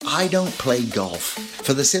I don't play golf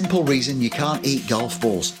for the simple reason you can't eat golf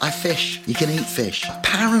balls. I fish. You can eat fish.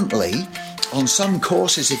 Apparently, on some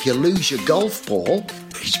courses, if you lose your golf ball,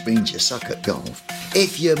 which means you suck at golf,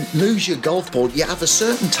 if you lose your golf ball, you have a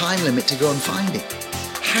certain time limit to go and find it.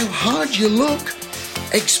 How hard you look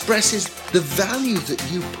expresses the value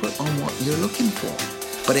that you put on what you're looking for.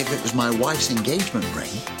 But if it was my wife's engagement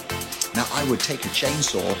ring, now I would take a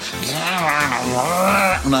chainsaw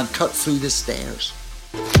and I'd cut through the stairs.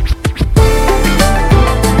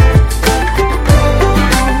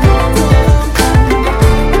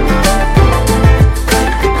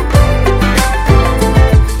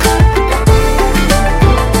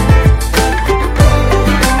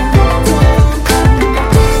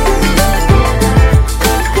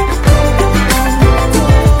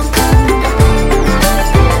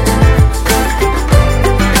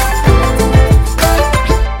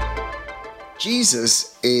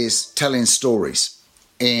 Jesus is telling stories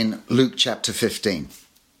in Luke chapter 15.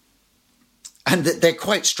 And they're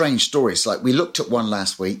quite strange stories. Like we looked at one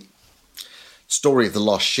last week, story of the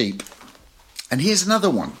lost sheep. And here's another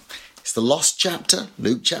one. It's the lost chapter,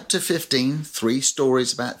 Luke chapter 15, 3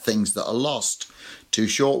 stories about things that are lost. 2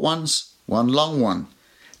 short ones, 1 long one.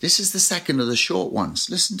 This is the second of the short ones.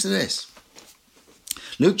 Listen to this.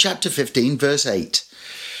 Luke chapter 15, verse 8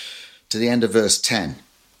 to the end of verse 10.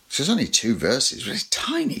 So there's only 2 verses, it's a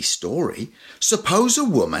tiny story. Suppose a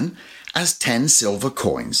woman has 10 silver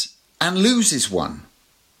coins and loses one.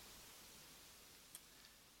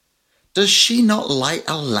 Does she not light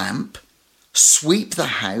a lamp, sweep the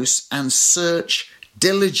house, and search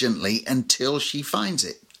diligently until she finds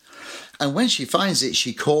it? And when she finds it,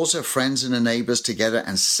 she calls her friends and her neighbors together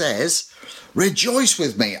and says, "Rejoice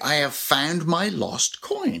with me, I have found my lost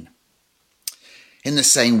coin." In the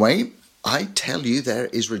same way, I tell you, there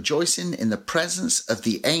is rejoicing in the presence of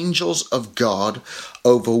the angels of God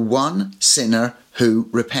over one sinner who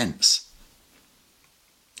repents.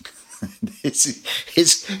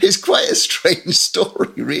 It's quite a strange story,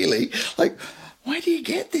 really. Like, why do you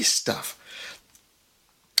get this stuff?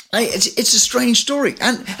 It's a strange story.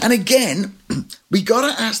 And again, we got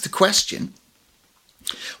to ask the question,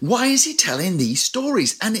 why is he telling these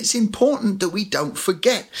stories? And it's important that we don't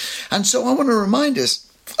forget. And so I want to remind us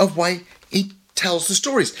of why he tells the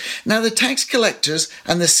stories. Now, the tax collectors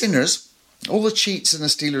and the sinners, all the cheats and the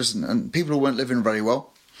stealers and people who weren't living very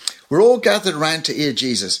well, were all gathered around to hear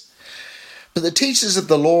Jesus. But the teachers of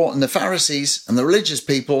the law and the Pharisees and the religious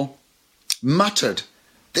people muttered,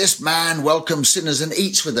 "This man welcomes sinners and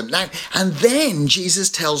eats with them." Now, and then Jesus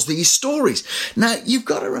tells these stories. Now, you've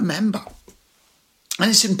got to remember, and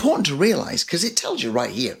it's important to realize, because it tells you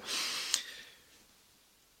right here,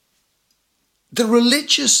 the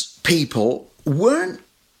religious people weren't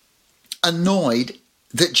annoyed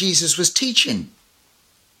that Jesus was teaching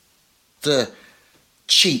the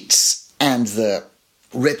cheats and the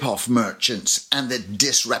rip-off merchants and the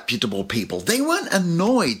disreputable people. They weren't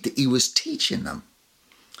annoyed that he was teaching them,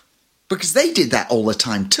 because they did that all the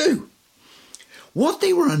time too. What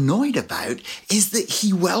they were annoyed about is that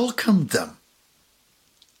he welcomed them.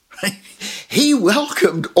 Right? He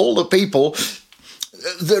welcomed all the people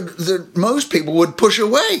that most people would push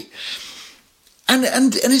away. And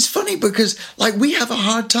it's funny because, like, we have a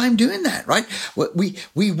hard time doing that, right?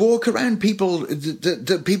 We walk around people,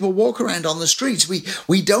 the people walk around on the streets.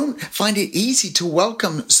 We don't find it easy to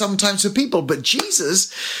welcome sometimes the people, but Jesus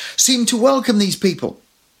seemed to welcome these people.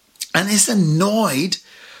 And it's annoyed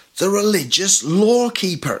the religious law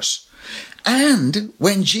keepers. And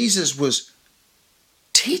when Jesus was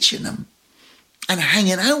teaching them and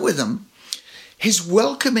hanging out with them, his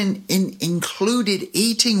welcoming included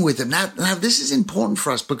eating with them. Now, this is important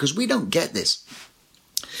for us because we don't get this.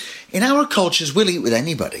 In our cultures, we'll eat with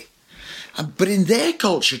anybody. But in their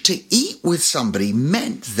culture, to eat with somebody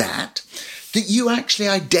meant that you actually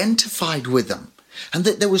identified with them and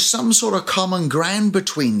that there was some sort of common ground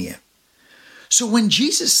between you. So when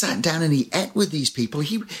Jesus sat down and he ate with these people,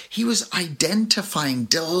 he was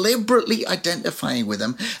deliberately identifying with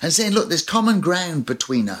them and saying, look, there's common ground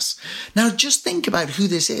between us. Now just think about who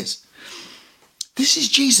this is. This is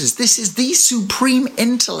Jesus. This is the supreme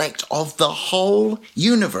intellect of the whole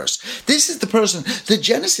universe. This is the person that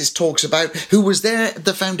Genesis talks about, who was there at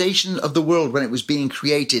the foundation of the world when it was being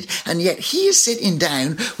created. And yet he is sitting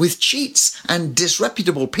down with cheats and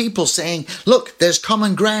disreputable people saying, look, there's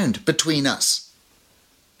common ground between us.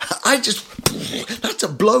 That's a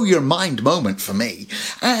blow your mind moment for me.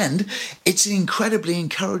 And it's an incredibly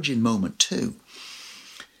encouraging moment too.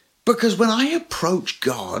 Because when I approach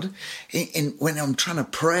God, when I'm trying to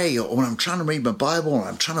pray or when I'm trying to read my Bible or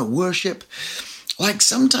I'm trying to worship, Like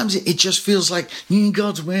sometimes it just feels like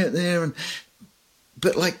God's way out there.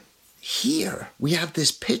 But like here we have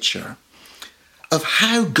this picture of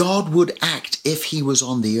how God would act if he was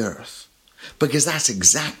on the earth. Because that's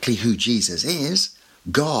exactly who Jesus is,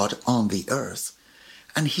 God on the earth.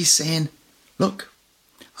 And he's saying, look,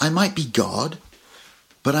 I might be God,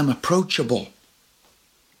 but I'm approachable.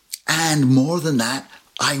 And more than that,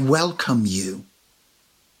 I welcome you.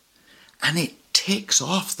 And it ticks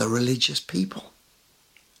off the religious people.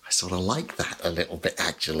 I sort of like that a little bit,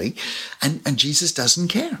 actually. And Jesus doesn't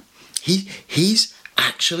care. He's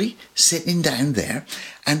actually sitting down there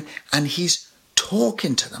and he's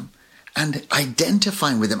talking to them and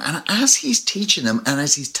identifying with them. And as he's teaching them and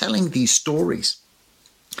as he's telling these stories,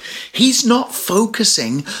 he's not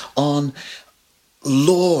focusing on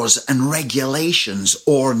laws and regulations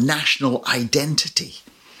or national identity.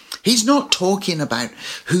 He's not talking about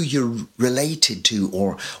who you're related to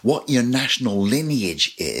or what your national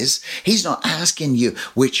lineage is. He's not asking you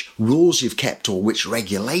which rules you've kept or which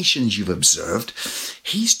regulations you've observed.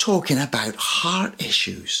 He's talking about heart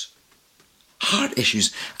issues. Heart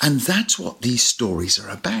issues. And that's what these stories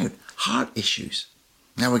are about. Heart issues.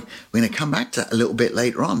 Now, we're going to come back to that a little bit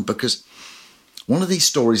later on because one of these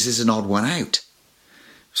stories is an odd one out.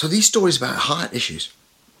 So these stories about heart issues.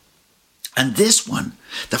 And this one,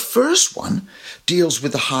 the first one, deals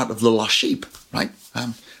with the heart of the lost sheep, right?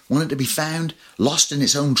 Wanted to be found, lost in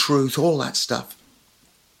its own truth, all that stuff.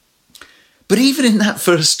 But even in that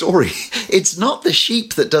first story, it's not the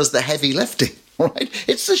sheep that does the heavy lifting, right?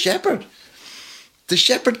 It's the shepherd. The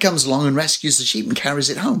shepherd comes along and rescues the sheep and carries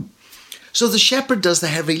it home. So the shepherd does the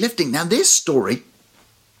heavy lifting. Now this story,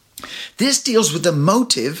 this deals with the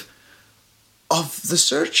motive of the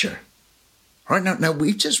searcher. All right, now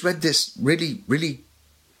we've just read this really, really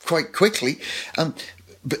quite quickly,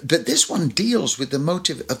 but this one deals with the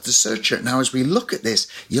motive of the searcher. Now, as we look at this,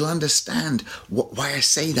 you'll understand why I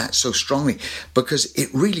say that so strongly, because it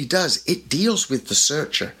really does. It deals with the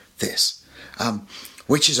searcher, this,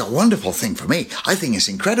 which is a wonderful thing for me. I think it's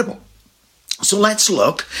incredible. So let's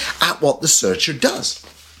look at what the searcher does.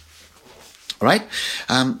 All right,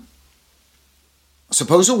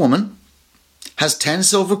 suppose a woman has 10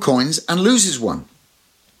 silver coins and loses one.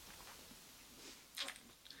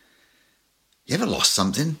 You ever lost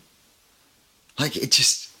something? Like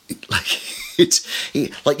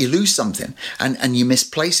like you lose something and you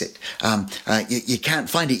misplace it. You can't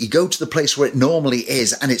find it. You go to the place where it normally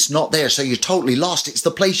is and it's not there. So you're totally lost. It's the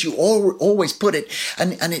place you always put it.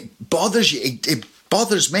 And it bothers you. It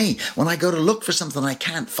bothers me when I go to look for something, I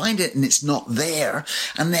can't find it and it's not there.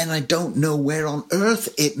 And then I don't know where on earth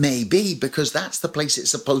it may be because that's the place it's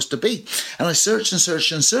supposed to be. And I search and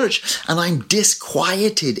search and search and I'm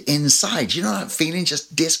disquieted inside. You know that feeling,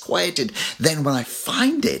 just disquieted. Then when I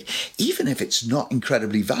find it, even if it's not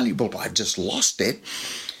incredibly valuable, but I've just lost it,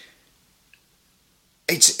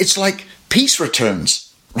 it's like peace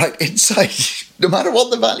returns right inside, no matter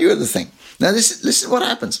what the value of the thing. Now this is what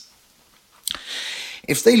happens.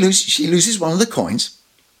 If she loses one of the coins,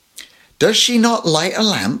 does she not light a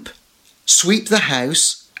lamp, sweep the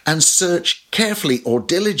house, and search carefully or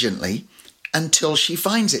diligently until she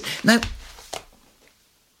finds it? Now,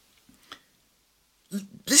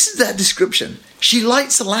 this is that description. She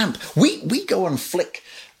lights a lamp. We go and flick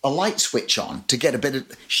a light switch on to get a bit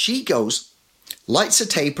of... She goes, lights a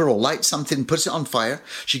taper or lights something, puts it on fire.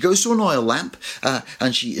 She goes to an oil lamp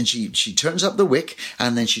and she turns up the wick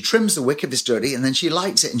and then she trims the wick if it's dirty and then she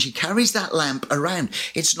lights it and she carries that lamp around.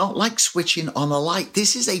 It's not like switching on a light.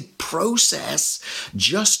 This is a process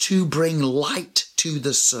just to bring light to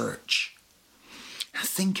the search. Now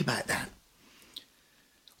think about that.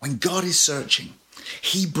 When God is searching,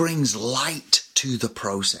 he brings light to the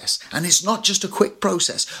process. And it's not just a quick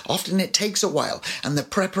process. Often it takes a while. And the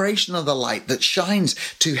preparation of the light that shines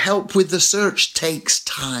to help with the search takes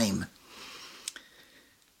time.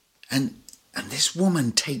 And this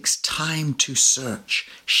woman takes time to search.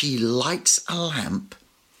 She lights a lamp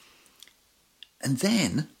and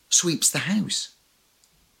then sweeps the house.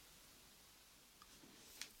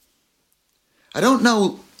 I don't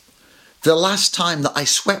know the last time that I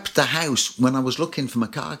swept the house when I was looking for my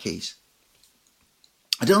car keys.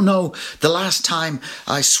 I don't know the last time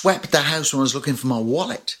I swept the house when I was looking for my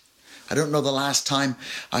wallet. I don't know the last time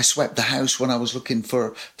I swept the house when I was looking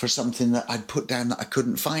for something that I'd put down that I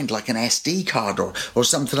couldn't find, like an SD card or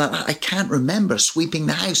something like that. I can't remember sweeping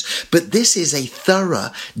the house. But this is a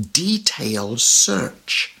thorough, detailed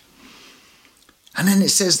search. And then it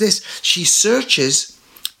says this, she searches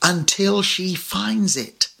until she finds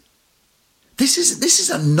it. This is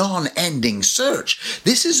a non-ending search.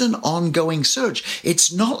 This is an ongoing search.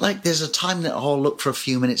 It's not like there's a time that I'll look for a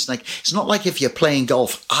few minutes. Like, it's not like if you're playing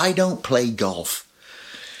golf. I don't play golf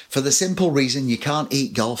for the simple reason you can't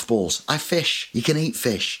eat golf balls. I fish. You can eat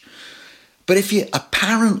fish. But if you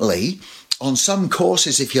apparently, on some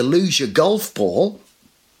courses, if you lose your golf ball,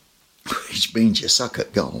 which means you suck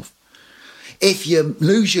at golf, if you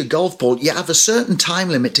lose your golf ball, you have a certain time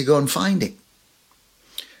limit to go and find it.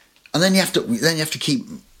 And then you have to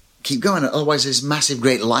keep going. Otherwise, there's a massive,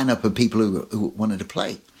 great lineup of people who wanted to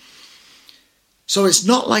play. So it's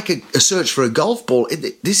not like a search for a golf ball.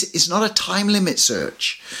 This is not a time limit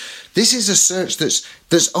search. This is a search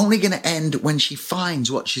that's only going to end when she finds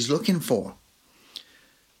what she's looking for.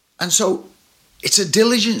 And so it's a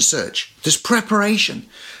diligent search. There's preparation.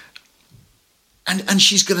 And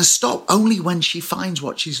she's going to stop only when she finds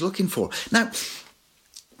what she's looking for. Now,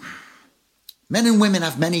 men and women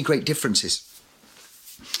have many great differences.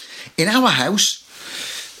 In our house,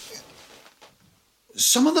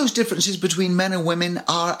 some of those differences between men and women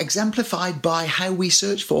are exemplified by how we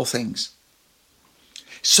search for things.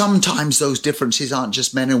 Sometimes those differences aren't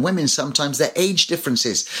just men and women. Sometimes they're age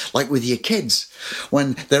differences, like with your kids.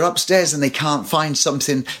 When they're upstairs and they can't find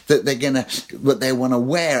something that they want to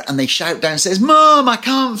wear, and they shout down and says, "Mom, I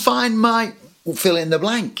can't find my," fill in the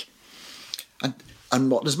blank. And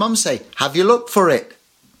what does Mum say? "Have you looked for it?"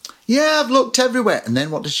 "Yeah, I've looked everywhere." And then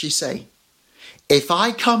what does she say? "If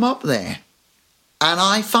I come up there and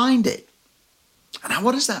I find it." And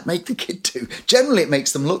what does that make the kid do? Generally, it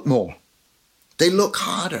makes them look more. They look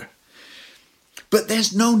harder. But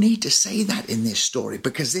there's no need to say that in this story,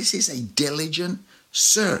 because this is a diligent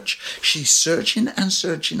search. She's searching and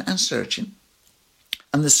searching and searching.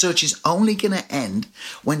 And the search is only going to end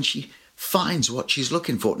when she finds what she's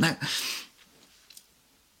looking for. Now,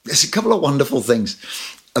 there's a couple of wonderful things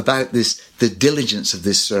about the diligence of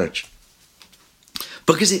this search,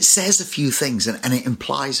 because it says a few things and it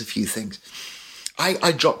implies a few things.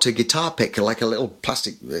 I dropped a guitar pick, like a little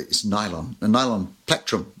plastic, it's a nylon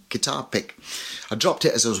plectrum guitar pick. I dropped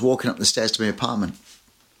it as I was walking up the stairs to my apartment,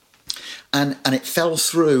 and it fell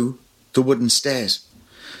through the wooden stairs,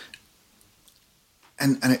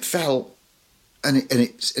 and it fell, and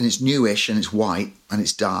it's newish, and it's white, and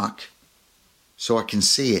it's dark, so I can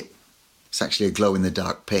see it. It's actually a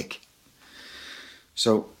glow-in-the-dark pick,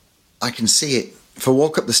 so I can see it. If I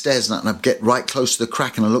walk up the stairs and I get right close to the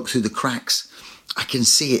crack and I look through the cracks, I can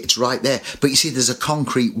see it. It's right there. But you see, there's a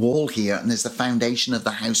concrete wall here, and there's the foundation of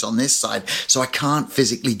the house on this side, so I can't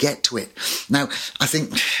physically get to it. Now, I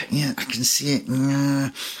think, yeah, I can see it.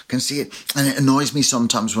 I can see it. And it annoys me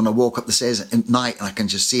sometimes when I walk up the stairs at night and I can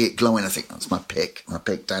just see it glowing. I think, that's my pick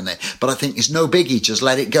down there. But I think it's no biggie, just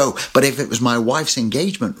let it go. But if it was my wife's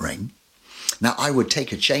engagement ring, now I would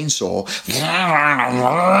take a chainsaw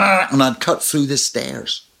and I'd cut through the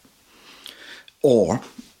stairs. Or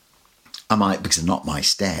I might, because they're not my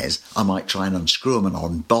stairs, I might try and unscrew them and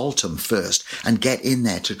unbolt them first and get in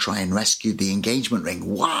there to try and rescue the engagement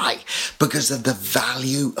ring. Why? Because of the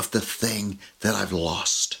value of the thing that I've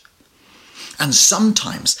lost. And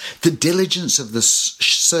sometimes the diligence of the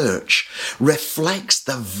search reflects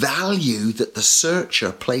the value that the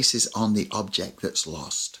searcher places on the object that's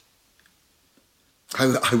lost.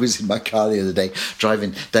 I was in my car the other day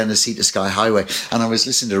driving down the Sea to Sky Highway, and I was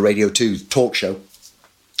listening to a Radio 2 talk show.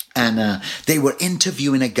 And they were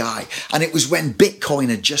interviewing a guy, and it was when Bitcoin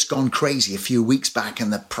had just gone crazy a few weeks back,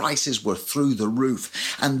 and the prices were through the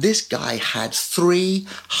roof. And this guy had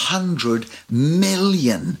 $300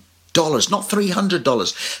 million, not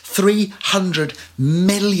 $300, 300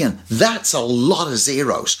 million. That's a lot of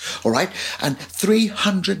zeros, all right? And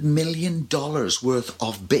 $300 million worth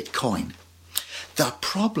of Bitcoin. The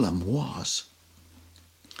problem was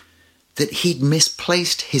that he'd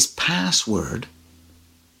misplaced his password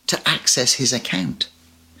to access his account.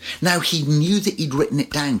 Now, he knew that he'd written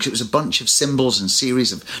it down, because it was a bunch of symbols and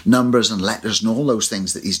series of numbers and letters and all those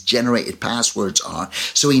things that his generated passwords are.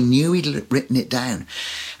 So he knew he'd written it down,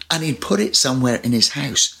 and he'd put it somewhere in his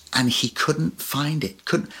house, and he couldn't find it.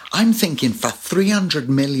 I'm thinking, for $300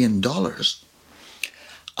 million,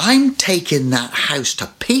 I'm taking that house to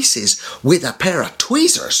pieces with a pair of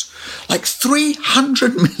tweezers. Like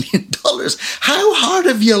 $300 million. How hard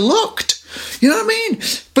have you looked? You know what I mean?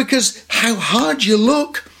 Because how hard you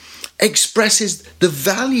look expresses the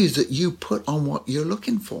value that you put on what you're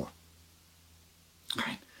looking for.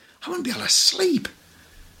 Right? I wouldn't be able to sleep.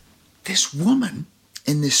 This woman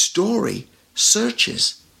in this story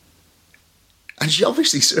searches. And she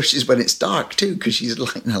obviously searches when it's dark too, because she's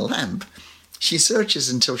lighting a lamp. She searches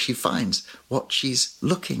until she finds what she's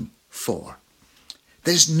looking for.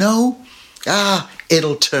 There's no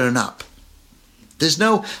It'll turn up. There's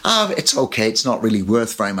no, it's okay, it's not really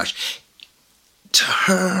worth very much. To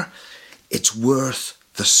her, it's worth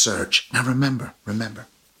the search. Now remember,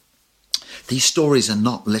 these stories are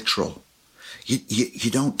not literal.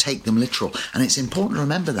 You don't take them literal. And it's important to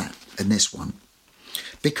remember that in this one.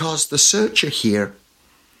 Because the searcher here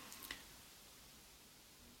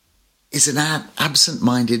is an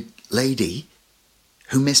absent-minded lady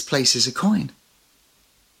who misplaces a coin.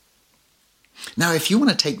 Now, if you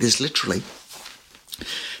want to take this literally,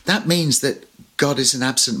 that means that God is an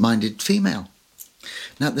absent-minded female.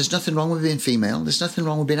 Now, there's nothing wrong with being female. There's nothing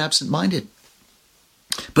wrong with being absent-minded.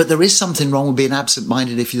 But there is something wrong with being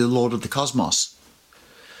absent-minded if you're the Lord of the cosmos.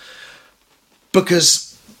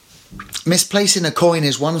 Because misplacing a coin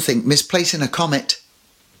is one thing. Misplacing a comet,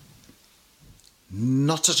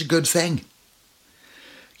 not such a good thing.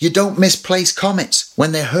 You don't misplace comets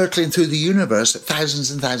when they're hurtling through the universe at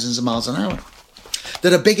thousands and thousands of miles an hour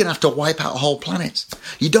that are big enough to wipe out whole planets.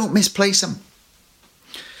 You don't misplace them.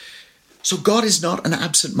 So God is not an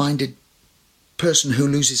absent-minded person who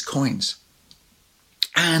loses coins.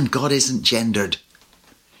 And God isn't gendered.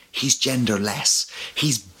 He's genderless.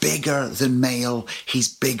 He's bigger than male.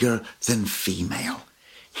 He's bigger than female.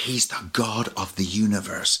 He's the God of the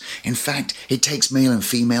universe. In fact, it takes male and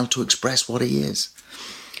female to express what he is.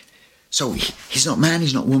 So he's not man,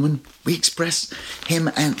 he's not woman. We express him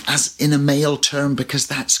as in a male term because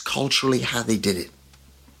that's culturally how they did it.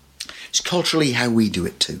 It's culturally how we do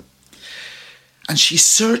it too. And she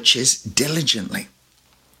searches diligently.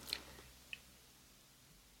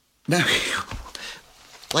 Now,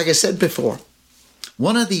 like I said before,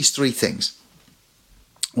 one of these three things,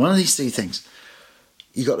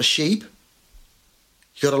 you got a sheep,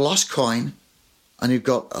 you got a lost coin, and you've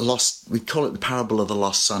got a lost, we call it the parable of the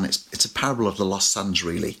lost son. It's a parable of the lost sons,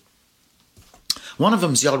 really. One of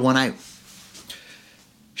them's the odd one out.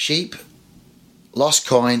 Sheep, lost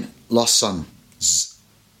coin, lost son.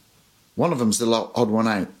 One of them's the odd one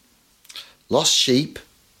out. Lost sheep,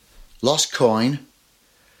 lost coin,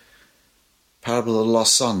 parable of the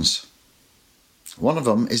lost sons. One of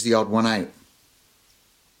them is the odd one out.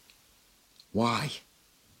 Why?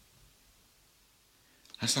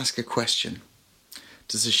 Let's ask a question.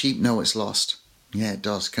 Does the sheep know it's lost? Yeah, it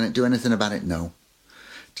does. Can it do anything about it? No.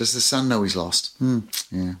 Does the son know he's lost?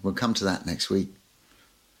 Yeah, we'll come to that next week.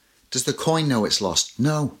 Does the coin know it's lost?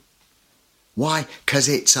 No. Why? Because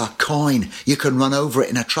it's a coin. You can run over it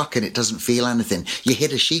in a truck and it doesn't feel anything. You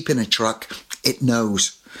hit a sheep in a truck, it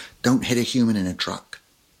knows. Don't hit a human in a truck.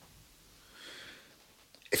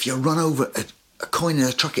 If you run over a coin in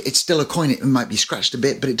a truck, it's still a coin. It might be scratched a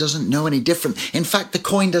bit, but it doesn't know any different. In fact, the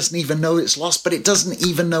coin doesn't even know it's lost, but it doesn't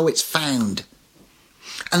even know it's found.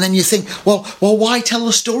 And then you think, well, why tell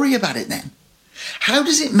a story about it then? How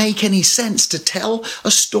does it make any sense to tell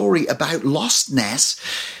a story about lostness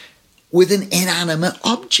with an inanimate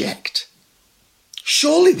object?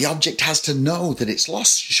 Surely the object has to know that it's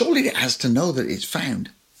lost. Surely it has to know that it's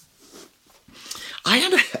found. I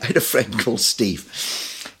had a friend called Steve.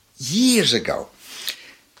 Years ago,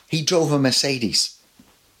 he drove a Mercedes.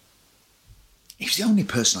 He was the only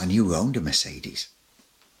person I knew who owned a Mercedes.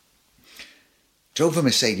 Drove a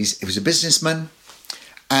Mercedes. He was a businessman,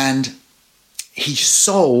 and he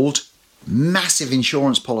sold massive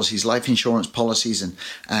insurance policies, life insurance policies, and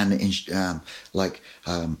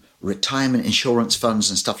retirement insurance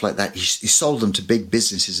funds and stuff like that. He sold them to big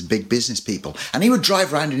businesses and big business people, and he would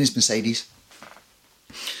drive around in his Mercedes.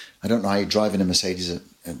 I don't know how you drive in a Mercedes.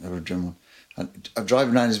 I've never driven one. I'm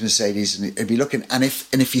driving around his Mercedes, and he'd be looking. And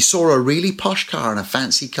if he saw a really posh car and a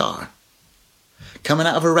fancy car coming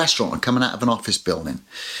out of a restaurant or coming out of an office building,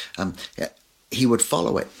 he would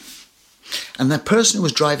follow it. And the person who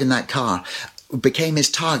was driving that car became his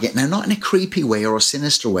target. Now, not in a creepy way or a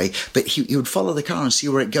sinister way, but he would follow the car and see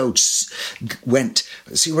where it goes,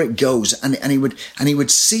 and he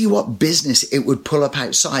would see what business it would pull up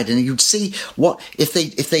outside, and he would see what if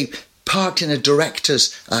they parked in a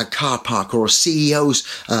director's car park or a CEO's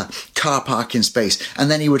car parking space, and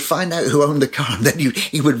then he would find out who owned the car, and then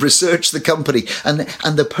he would research the company, and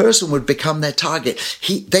the person would become their target.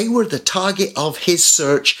 They were the target of his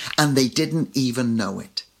search, and they didn't even know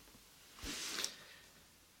it.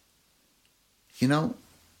 You know,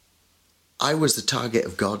 I was the target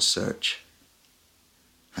of God's search.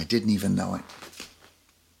 I didn't even know it.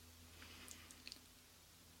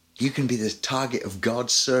 You can be the target of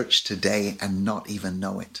God's search today and not even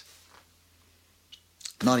know it.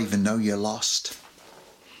 Not even know you're lost.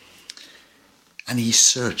 And he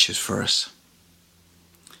searches for us.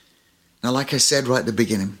 Now, like I said right at the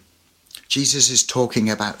beginning, Jesus is talking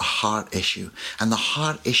about a heart issue. And the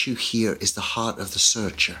heart issue here is the heart of the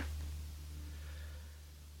searcher.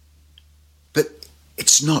 But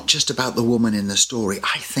it's not just about the woman in the story.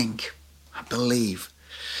 I believe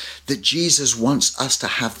that Jesus wants us to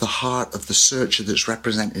have the heart of the searcher that's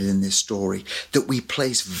represented in this story, that we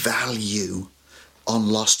place value on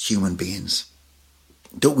lost human beings,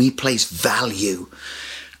 that we place value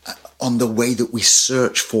on the way that we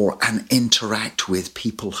search for and interact with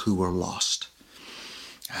people who are lost,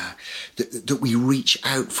 that we reach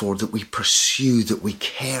out for, that we pursue, that we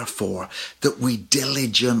care for, that we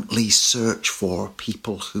diligently search for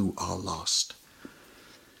people who are lost.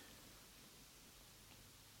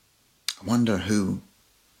 I wonder who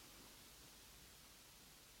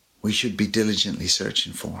we should be diligently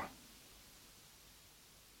searching for.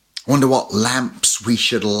 I wonder what lamps we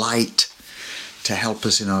should light to help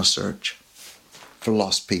us in our search for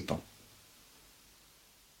lost people.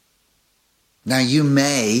 Now, you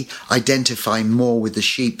may identify more with the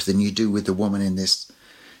sheep than you do with the woman in this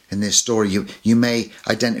story. You may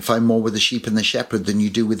identify more with the sheep and the shepherd than you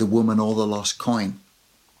do with the woman or the lost coin.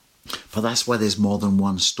 But that's why there's more than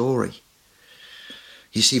one story.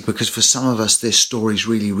 You see, because for some of us, this story is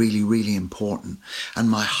really, really, really important. And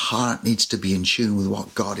my heart needs to be in tune with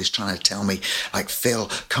what God is trying to tell me. Like,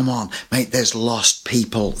 Phil, come on, mate, there's lost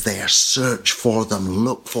people there. Search for them,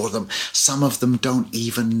 look for them. Some of them don't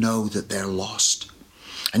even know that they're lost.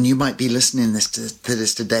 And you might be listening to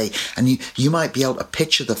this today, and you might be able to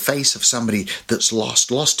picture the face of somebody that's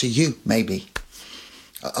lost to you, maybe.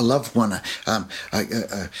 A loved one, a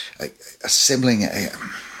sibling,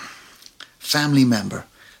 family member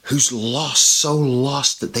who's lost, so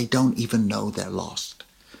lost that they don't even know they're lost.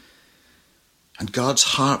 And God's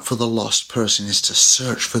heart for the lost person is to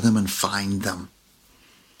search for them and find them.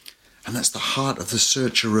 And that's the heart of the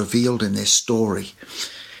searcher revealed in this story,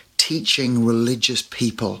 teaching religious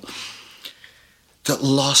people that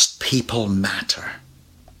lost people matter.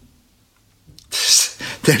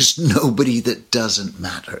 There's nobody that doesn't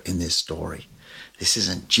matter in this story. This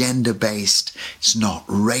isn't gender-based, it's not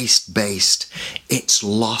race-based, it's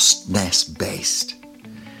lostness-based.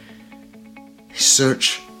 They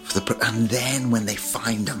search for and then when they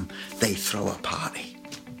find them, they throw a party.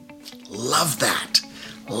 Love that.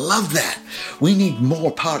 Love that. We need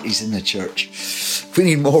more parties in the church. We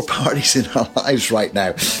need more parties in our lives right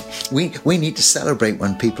now. We need to celebrate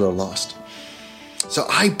when people are lost. So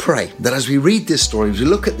I pray that as we read this story, as we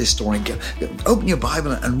look at this story, open your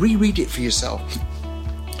Bible and reread it for yourself,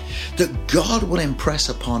 that God will impress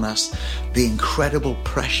upon us the incredible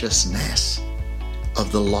preciousness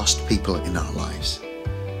of the lost people in our lives,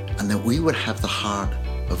 and that we would have the heart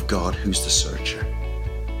of God, who's the searcher,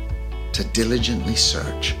 to diligently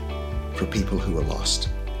search for people who are lost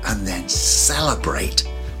and then celebrate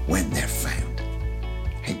when they're found.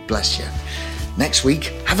 Hey, bless you. Next week,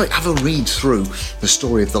 have a read through the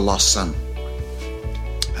story of the lost son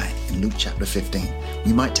in Luke chapter 15.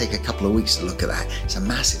 We might take a couple of weeks to look at that. It's a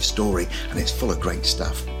massive story and it's full of great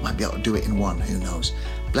stuff. Might be able to do it in one, who knows.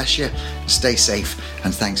 Bless you, stay safe,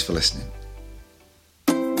 and thanks for listening.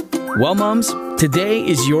 Well, moms, today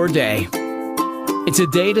is your day. It's a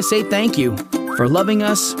day to say thank you for loving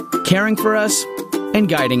us, caring for us, and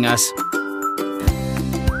guiding us.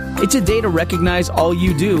 It's a day to recognize all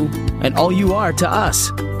you do and all you are to us.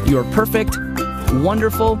 You are perfect,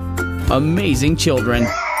 wonderful, amazing children.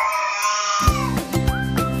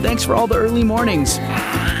 Thanks for all the early mornings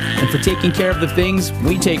and for taking care of the things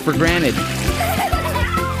we take for granted.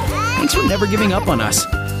 Thanks for never giving up on us,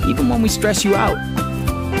 even when we stress you out.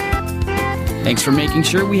 Thanks for making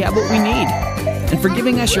sure we have what we need and for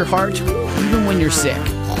giving us your heart even when you're sick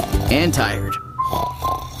and tired.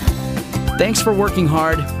 Thanks for working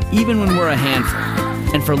hard even when we're a handful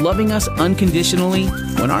and for loving us unconditionally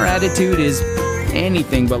when our attitude is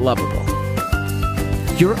anything but lovable.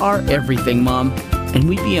 You're our everything, Mom, and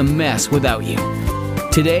we'd be a mess without you.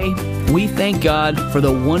 Today, we thank God for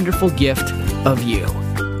the wonderful gift of you.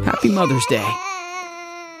 Happy Mother's Day.